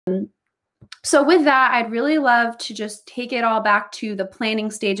So with that, I'd really love to just take it all back to the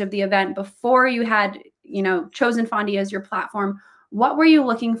planning stage of the event before you had, chosen Fondy as your platform. What were you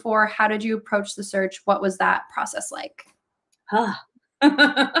looking for? How did you approach the search? What was that process like?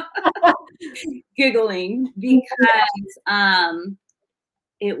 Giggling because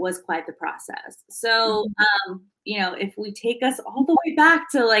it was quite the process. So, if we take us all the way back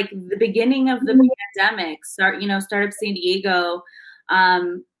to like the beginning of the pandemic, Startup San Diego,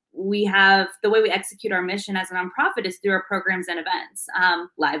 we have the way we execute our mission as a nonprofit is through our programs and events,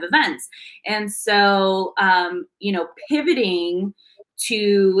 live events. And so, pivoting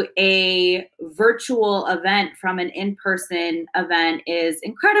to a virtual event from an in-person event is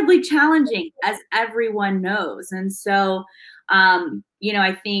incredibly challenging, as everyone knows. And so,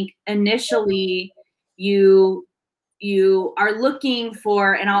 I think initially you are looking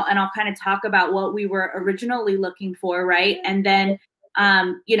for, and I'll kind of talk about what we were originally looking for, right? And then,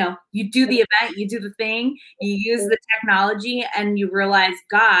 you do the event, you do the thing, you use the technology, and you realize,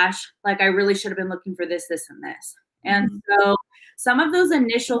 gosh, like I really should have been looking for this, this, and this. And so some of those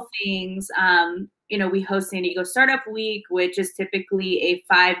initial things, we host San Diego Startup Week, which is typically a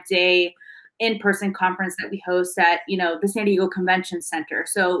 5-day in-person conference that we host at, the San Diego Convention Center.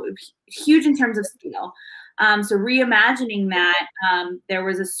 So huge in terms of scale. So reimagining that, there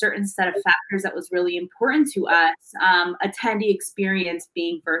was a certain set of factors that was really important to us, attendee experience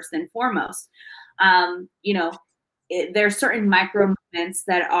being first and foremost. There are certain micro movements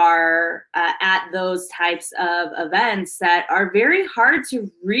that are at those types of events that are very hard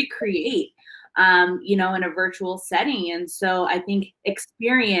to recreate, in a virtual setting. And so I think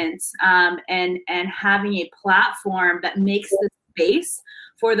experience and having a platform that makes the space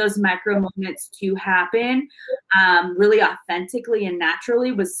for those micro moments to happen really authentically and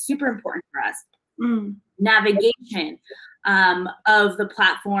naturally was super important for us. Navigation of the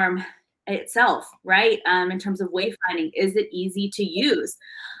platform itself, right? In terms of wayfinding, is it easy to use?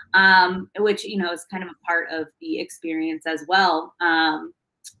 Which, is kind of a part of the experience as well.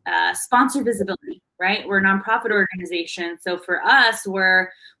 Sponsor visibility, right? We're a nonprofit organization. So for us,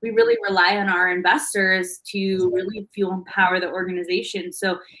 we really rely on our investors to really fuel and power the organization.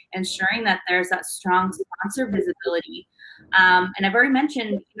 So ensuring that there's that strong sponsor visibility. And I've already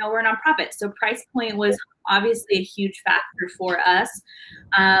mentioned, we're a nonprofit. So price point was obviously a huge factor for us.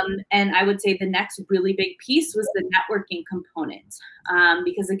 And I would say the next really big piece was the networking component.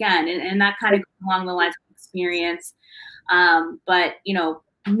 Because again, and that kind of goes along the lines of experience. But,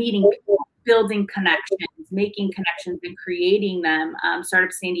 meeting people, building connections, making connections and creating them.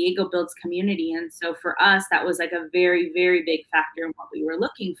 Startup San Diego builds community. And so for us, that was like a very, very big factor in what we were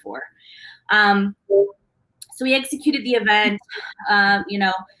looking for. So we executed the event,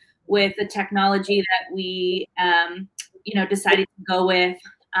 with the technology that we, decided to go with.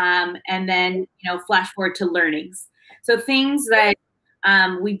 And then, flash forward to learnings. So things that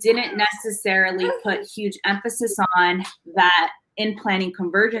we didn't necessarily put huge emphasis on that in planning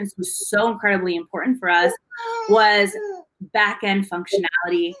convergence was so incredibly important for us was back-end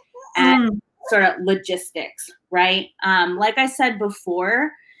functionality and sort of logistics, right? Like I said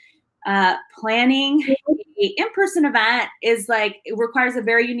before, planning an in-person event is like, it requires a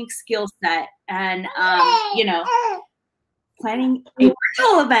very unique skill set. And, planning a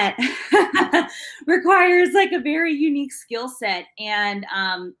virtual event requires like a very unique skill set and,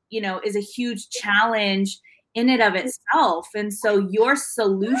 is a huge challenge in and of itself. And so your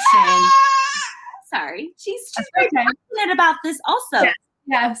solution, sorry, she's very passionate about this also.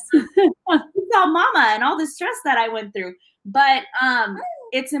 Yes. You saw mama and all the stress that I went through. But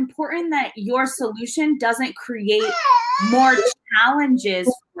it's important that your solution doesn't create more challenges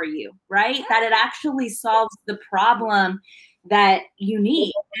for you, right? That it actually solves the problem that you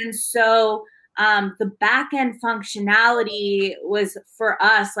need. And so the back-end functionality was for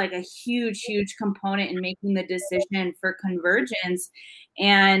us like a huge, huge component in making the decision for convergence.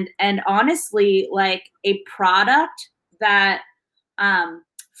 And honestly, like a product that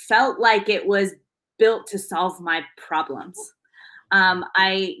felt like it was built to solve my problems.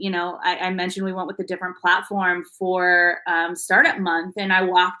 I mentioned we went with a different platform for Startup Month, and I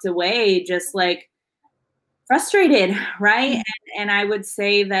walked away just like frustrated, right? And I would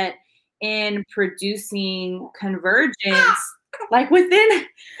say that in producing convergence, like within,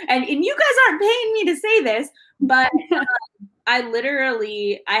 and you guys aren't paying me to say this, but I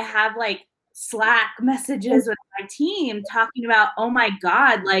have like Slack messages with my team talking about, oh my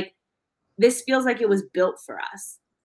God, like this feels like it was built for us.